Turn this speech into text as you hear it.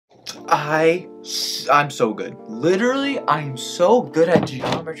I'm so good. Literally, I'm so good at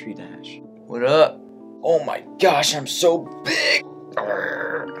Geometry Dash. What up? Oh my gosh, I'm so big.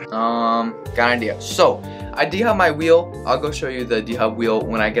 Got an idea. So, I dehub my wheel. I'll go show you the dehub wheel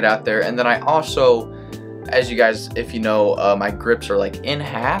when I get out there. And then I also, as you guys, if you know, my grips are like in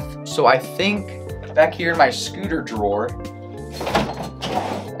half. So I think back here in my scooter drawer,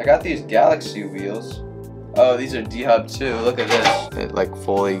 I got these Galaxy wheels. Oh, these are dehubbed too. Look at this. It like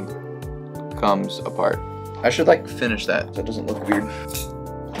fully comes apart. I should like finish that so it doesn't look weird.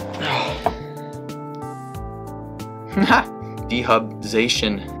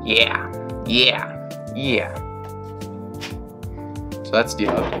 Dehubzation. Yeah. So that's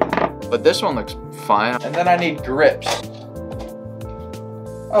dehubbed. But this one looks fine. And then I need grips.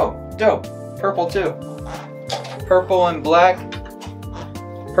 Oh, dope. Purple too. Purple and black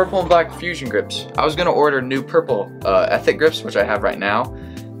fusion grips. I was gonna order new purple ethic grips, which I have right now,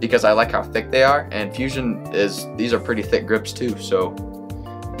 because I like how thick they are, and fusion these are pretty thick grips too, so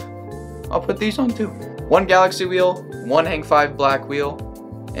I'll put these on too. One Galaxy wheel, one Hang 5 black wheel,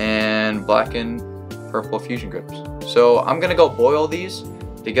 and black and purple fusion grips. So I'm gonna go boil these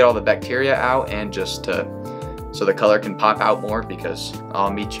to get all the bacteria out and just so the color can pop out more, because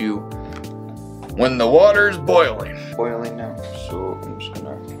I'll meet you when the water's boiling. Boiling now, so I'm just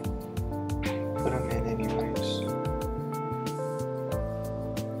gonna put them in anyways.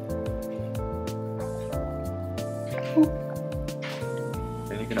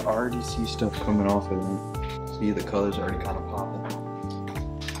 And you can already see stuff coming off of them. See, the color's already kind of popping.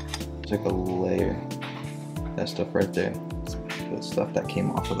 It's like a layer. That stuff right there. The stuff that came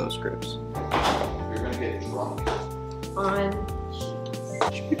off of those grips. You're gonna get drunk.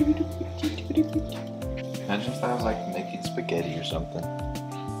 Imagine if I was like making spaghetti or something.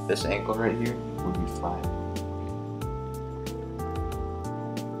 This ankle right here would be fine.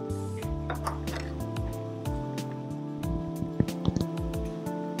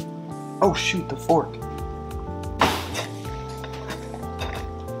 Oh shoot, the fork.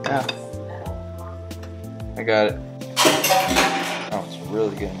 Yeah. I got it. Oh, it's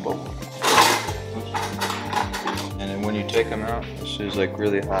really getting bubbled. And then when you take them out, this is like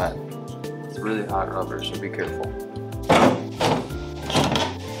really hot. It's really hot rubber, so be careful.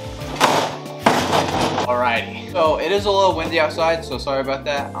 Alrighty. So it is a little windy outside, so sorry about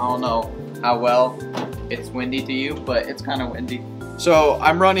that. I don't know how well it's windy to you, but it's kind of windy. So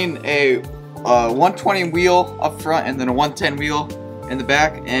I'm running a 120 wheel up front and then a 110 wheel in the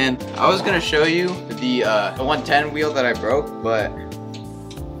back, and I was gonna show you the 110 wheel that I broke, but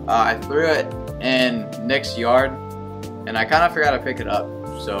I threw it in Nick's yard and I kind of forgot to pick it up.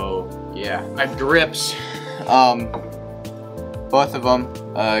 So yeah, my grips, both of them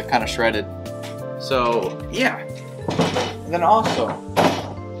kind of shredded. So yeah, and then also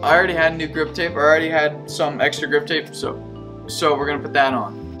I already had new grip tape. I already had some extra grip tape, so we're gonna put that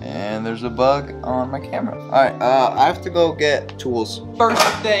on. And there's a bug on my camera. Alright, I have to go get tools. First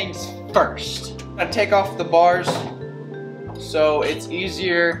things first. I'm gonna take off the bars so it's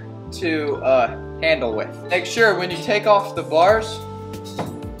easier to handle with. Make sure when you take off the bars,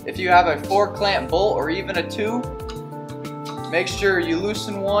 if you have a 4-clamp bolt or even a 2, make sure you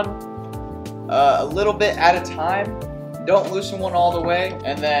loosen one a little bit at a time. Don't loosen one all the way,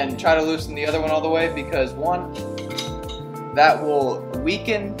 and then try to loosen the other one all the way, because one, that will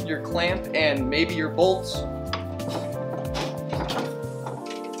weaken your clamp and maybe your bolts.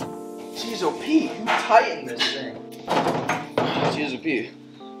 Jeez, oh Pete, who tightened this thing? Jeez, oh Pete.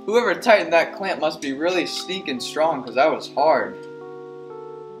 Whoever tightened that clamp must be really stinking strong, because that was hard.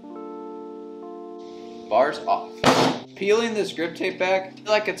 Bars off. Peeling this grip tape back, I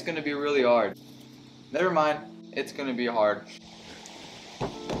feel like it's gonna be really hard. Never mind, it's gonna be hard.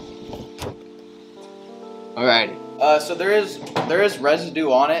 Alrighty. So there is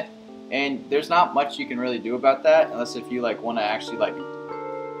residue on it, and there's not much you can really do about that unless if you like want to actually like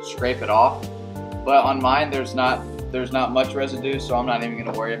scrape it off. But on mine there's not much residue, so I'm not even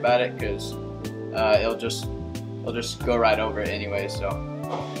gonna worry about it, because it'll just go right over it anyway. So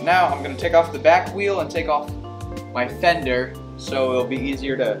now I'm gonna take off the back wheel and take off my fender, so it'll be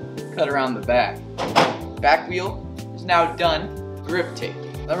easier to cut around the back. Back wheel is now done. Grip tape.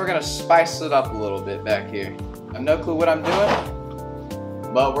 Then we're gonna spice it up a little bit back here. I have no clue what I'm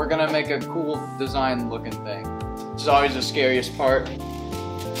doing, but we're gonna make a cool design looking thing. This is always the scariest part.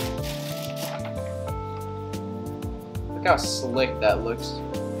 Look how slick that looks.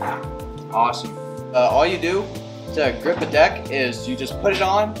 Awesome. All you do to grip a deck is you just put it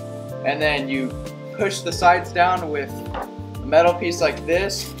on, and then you push the sides down with a metal piece like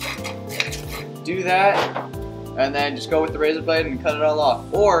this. Do that, and then just go with the razor blade and cut it all off.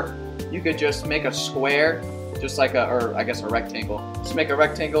 Or you could just make a square, just like or I guess a rectangle. Just make a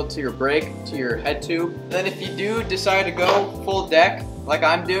rectangle to your brake, to your head tube. Then if you do decide to go full deck, like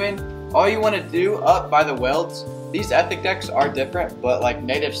I'm doing, all you want to do up by the welds, these ethic decks are different, but like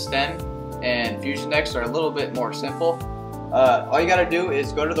native stem and fusion decks are a little bit more simple. All you gotta do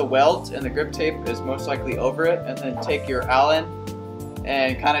is go to the welds, and the grip tape is most likely over it, and then take your Allen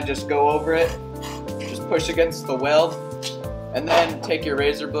and kind of just go over it, just push against the weld, and then take your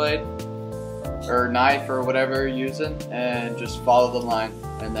razor blade or knife or whatever you're using and just follow the line,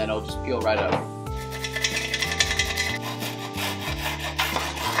 and then it'll just peel right up.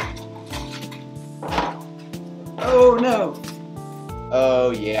 Oh no!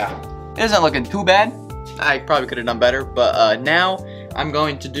 Oh yeah. It isn't looking too bad. I probably could have done better, but now I'm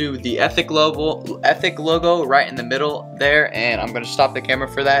going to do the ethic logo right in the middle there, and I'm going to stop the camera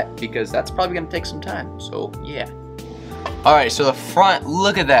for that because that's probably going to take some time. So yeah. All right, so the front,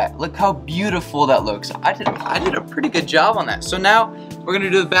 look at that. Look how beautiful that looks. I did a pretty good job on that. So now we're going to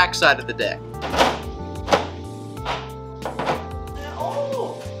do the back side of the deck.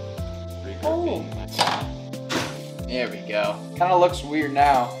 Oh. There we go. Kind of looks weird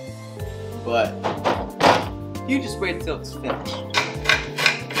now, but you just wait till it's finished.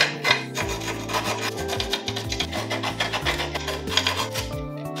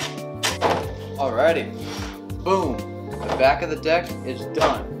 Alrighty, boom, the back of the deck is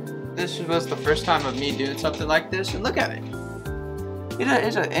done. This was the first time of me doing something like this, and look at it.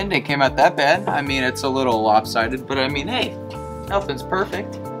 It didn't came out that bad. I mean, it's a little lopsided, but I mean, hey, nothing's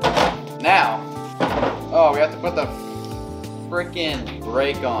perfect. Now, oh, we have to put the freaking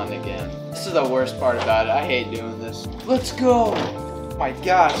brake on again. This is the worst part about it. I hate doing this. Let's go. Oh my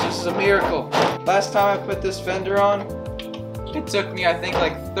gosh, this is a miracle. Last time I put this fender on, it took me, I think,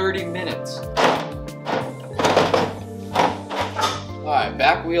 like 30 minutes. Alright,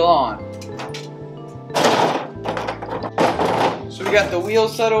 back wheel on. So we got the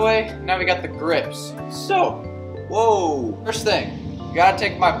wheels set away, now we got the grips. So, whoa. First thing, you gotta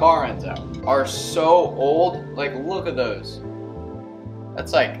take my bar ends out. Are so old, like look at those.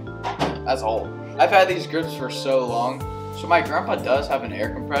 That's old. I've had these grips for so long. So my grandpa does have an air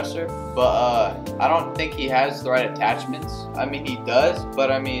compressor, but I don't think he has the right attachments. I mean, he does,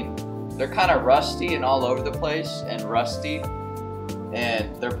 but I mean, they're kind of rusty and all over the place and rusty.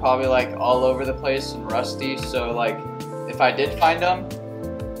 And they're probably like all over the place and rusty. So like, if I did find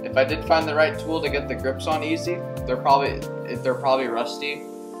the right tool to get the grips on easy, they're probably rusty.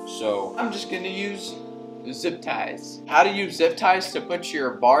 So I'm just gonna use zip ties. How to use zip ties to put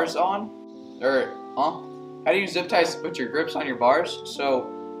your bars on? How to use zip ties to put your grips on your bars? So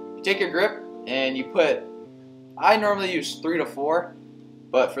you take your grip and you put, I normally use 3 to 4,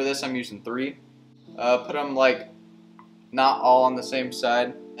 but for this I'm using 3. Put them like not all on the same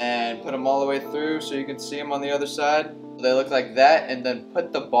side, and put them all the way through so you can see them on the other side. They look like that, and then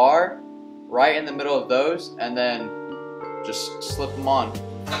put the bar right in the middle of those, and then just slip them on.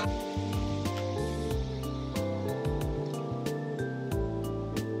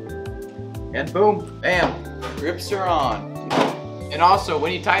 And boom, bam, grips are on. And also,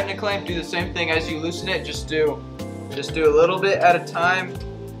 when you tighten a clamp, do the same thing as you loosen it. Just do a little bit at a time,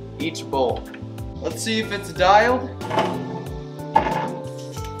 each bolt. Let's see if it's dialed.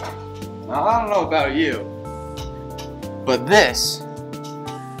 Now, I don't know about you, but this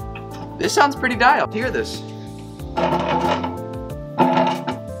sounds pretty dialed. Hear this.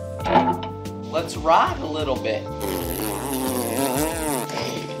 Let's ride a little bit.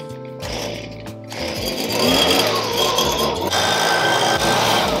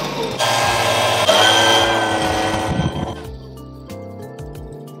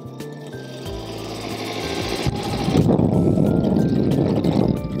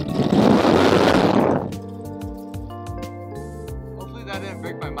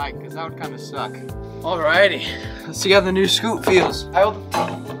 Because that would kind of suck. Alrighty, let's see how the new scoop feels. Woo!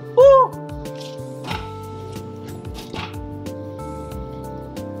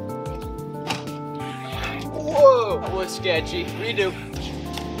 Whoa, that was sketchy. Redo.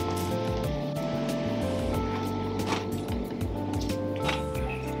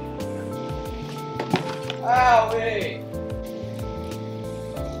 Owie!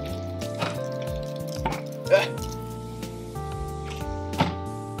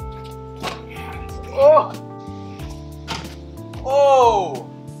 Oh! Oh!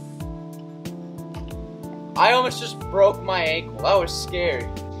 I almost just broke my ankle. That was scary.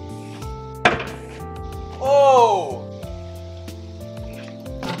 Oh!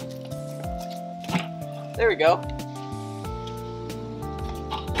 There we go.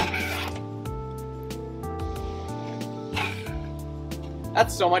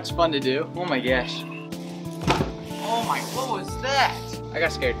 That's so much fun to do. Oh my gosh. Oh my, what was that? I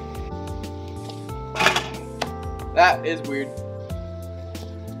got scared. That is weird.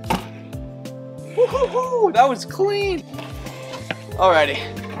 Woohoo! That was clean. Alrighty.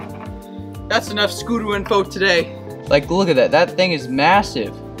 That's enough scooter info today. Like, look at that. That thing is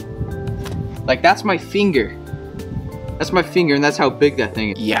massive. Like, that's my finger. That's my finger, and that's how big that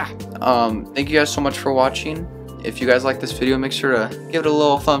thing is. Yeah. Thank you guys so much for watching. If you guys like this video, make sure to give it a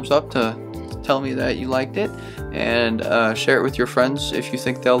little thumbs up to tell me that you liked it, and share it with your friends if you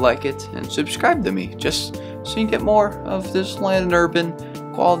think they'll like it, and subscribe to me just so you can get more of this Landon Urban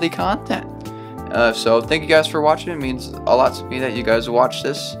quality content. So thank you guys for watching. It means a lot to me that you guys watch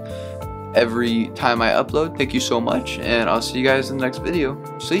this every time I upload. Thank you so much, and I'll see you guys in the next video.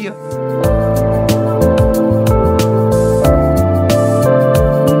 See ya.